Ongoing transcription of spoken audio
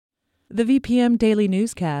The VPM Daily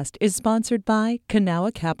Newscast is sponsored by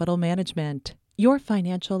Kanawha Capital Management. Your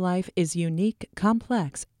financial life is unique,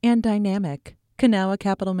 complex, and dynamic. Kanawha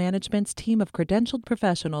Capital Management's team of credentialed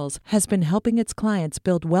professionals has been helping its clients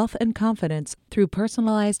build wealth and confidence through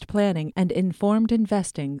personalized planning and informed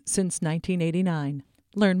investing since 1989.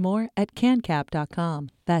 Learn more at cancap.com.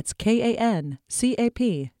 That's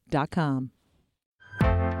KANCAP.com.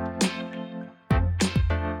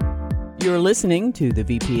 You're listening to the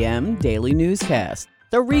VPM Daily Newscast,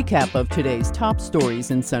 the recap of today's top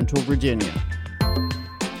stories in Central Virginia.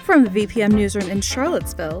 From the VPM Newsroom in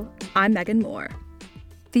Charlottesville, I'm Megan Moore.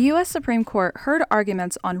 The U.S. Supreme Court heard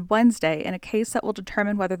arguments on Wednesday in a case that will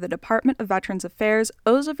determine whether the Department of Veterans Affairs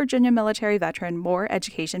owes a Virginia military veteran more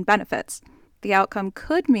education benefits. The outcome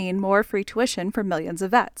could mean more free tuition for millions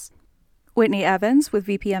of vets. Whitney Evans with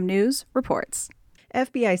VPM News reports.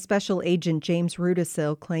 FBI Special Agent James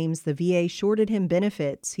Rudisill claims the VA shorted him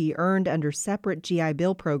benefits he earned under separate GI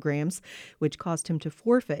Bill programs, which caused him to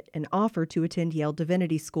forfeit an offer to attend Yale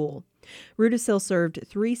Divinity School. Rudisill served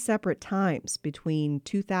 3 separate times between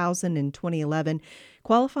 2000 and 2011,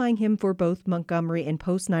 qualifying him for both Montgomery and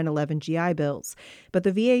post-9/11 GI Bills. But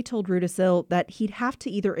the VA told Rudisill that he'd have to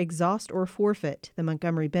either exhaust or forfeit the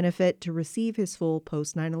Montgomery benefit to receive his full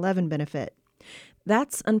post-9/11 benefit.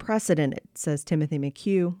 That's unprecedented, says Timothy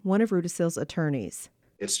McHugh, one of Rudisill's attorneys.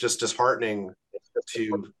 It's just disheartening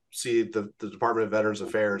to see the Department of Veterans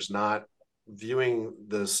Affairs not viewing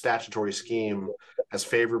the statutory scheme as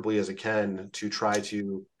favorably as it can to try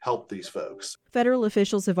to help these folks. Federal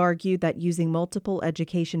officials have argued that using multiple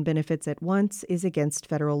education benefits at once is against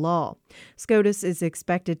federal law. SCOTUS is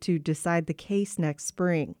expected to decide the case next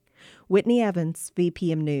spring. Whitney Evans,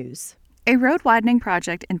 VPM News. A road widening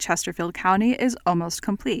project in Chesterfield County is almost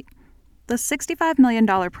complete. The $65 million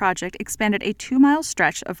project expanded a 2-mile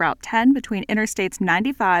stretch of Route 10 between Interstates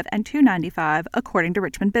 95 and 295, according to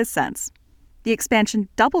Richmond BizSense. The expansion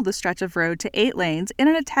doubled the stretch of road to 8 lanes in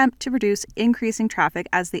an attempt to reduce increasing traffic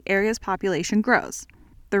as the area's population grows.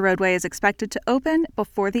 The roadway is expected to open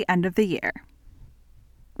before the end of the year.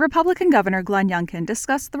 Republican Governor Glenn Youngkin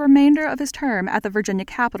discussed the remainder of his term at the Virginia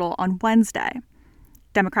Capitol on Wednesday.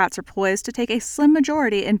 Democrats are poised to take a slim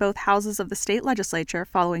majority in both houses of the state legislature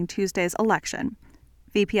following Tuesday's election.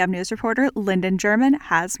 VPM News reporter Lyndon German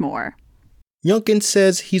has more. Youngkin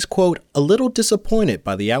says he's, quote, a little disappointed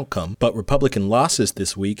by the outcome, but Republican losses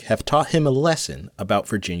this week have taught him a lesson about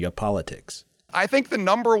Virginia politics. I think the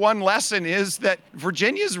number one lesson is that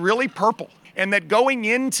Virginia is really purple, and that going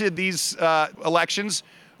into these elections,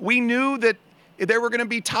 we knew that they were going to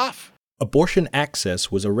be tough. Abortion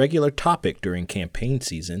access was a regular topic during campaign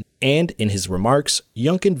season, and in his remarks,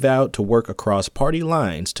 Youngkin vowed to work across party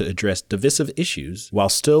lines to address divisive issues while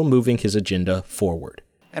still moving his agenda forward.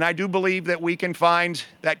 And I do believe that we can find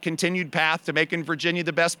that continued path to making Virginia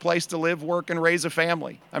the best place to live, work, and raise a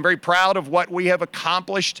family. I'm very proud of what we have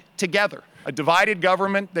accomplished together. A divided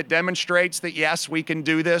government that demonstrates that, yes, we can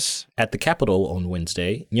do this. At the Capitol on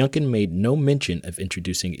Wednesday, Youngkin made no mention of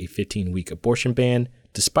introducing a 15-week abortion ban,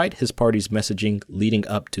 despite his party's messaging leading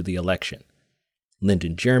up to the election.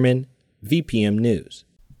 Lyndon German, VPM News.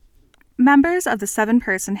 Members of the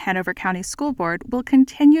 7-person Hanover County School Board will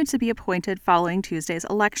continue to be appointed following Tuesday's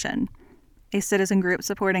election. A citizen group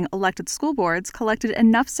supporting elected school boards collected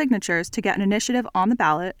enough signatures to get an initiative on the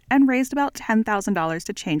ballot and raised about $10,000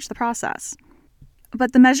 to change the process.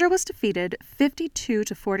 But the measure was defeated 52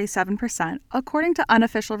 to 47%, according to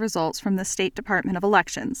unofficial results from the State Department of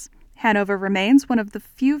Elections. Hanover remains one of the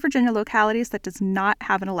few Virginia localities that does not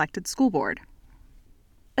have an elected school board.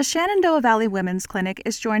 A Shenandoah Valley Women's Clinic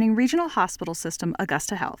is joining regional hospital system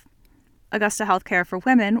Augusta Health. Augusta Health Care for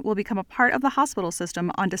Women will become a part of the hospital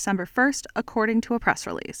system on December 1st, according to a press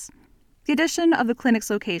release. The addition of the clinic's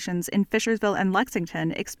locations in Fishersville and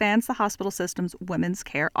Lexington expands the hospital system's women's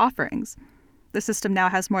care offerings. The system now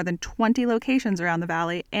has more than 20 locations around the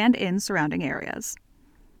valley and in surrounding areas.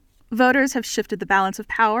 Voters have shifted the balance of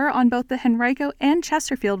power on both the Henrico and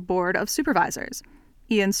Chesterfield Board of Supervisors.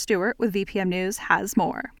 Ian Stewart with VPM News has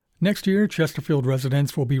more. Next year, Chesterfield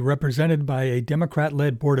residents will be represented by a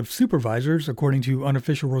Democrat-led Board of Supervisors, according to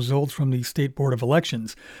unofficial results from the State Board of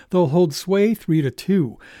Elections. They'll hold sway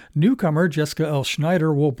 3-2. Newcomer Jessica L.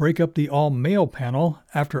 Schneider will break up the all-male panel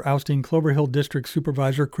after ousting Clover Hill District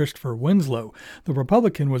Supervisor Christopher Winslow. The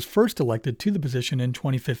Republican was first elected to the position in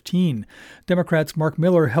 2015. Democrats Mark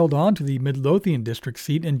Miller held on to the Midlothian District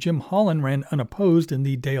seat, and Jim Holland ran unopposed in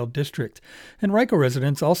the Dale District. Henrico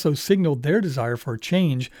residents also signaled their desire for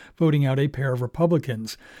change. voting out a pair of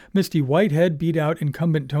Republicans. Misty Whitehead beat out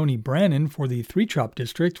incumbent Tony Brannan for the Three Chop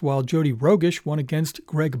District, while Jody Rogish won against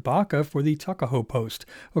Greg Baca for the Tuckahoe Post,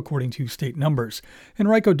 according to state numbers.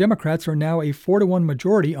 Henrico Democrats are now a 4-1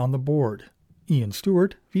 majority on the board. Ian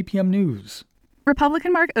Stewart, VPM News.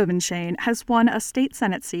 Republican Mark Obenshain has won a state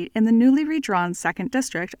Senate seat in the newly redrawn 2nd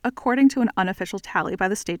District, according to an unofficial tally by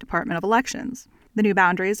the State Department of Elections. The new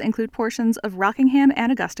boundaries include portions of Rockingham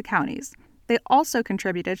and Augusta counties. They also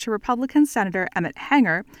contributed to Republican Senator Emmett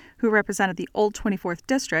Hanger, who represented the old 24th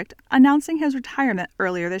District, announcing his retirement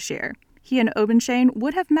earlier this year. He and Obenshain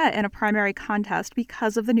would have met in a primary contest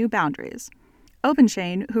because of the new boundaries.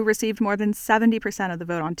 Obenshain, who received more than 70% of the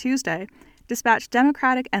vote on Tuesday, dispatched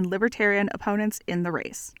Democratic and Libertarian opponents in the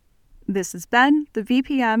race. This has been the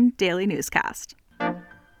VPM Daily Newscast.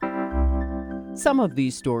 Some of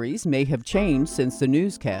these stories may have changed since the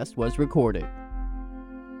newscast was recorded.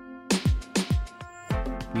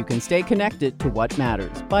 You can stay connected to what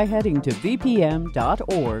matters by heading to vpm.org/news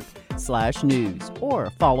or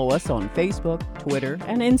follow us on Facebook, Twitter,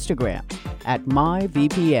 and Instagram at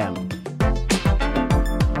MyVPM.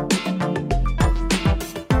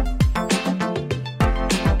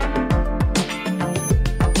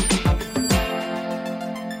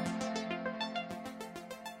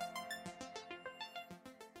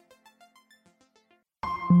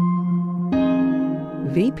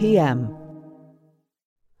 VPM.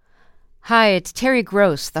 Hi, it's Terry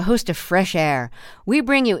Gross, the host of Fresh Air. We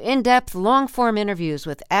bring you in-depth, long-form interviews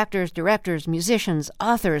with actors, directors, musicians,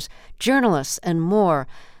 authors, journalists, and more.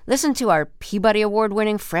 Listen to our Peabody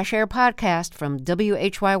Award-winning Fresh Air podcast from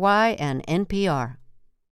WHYY and NPR.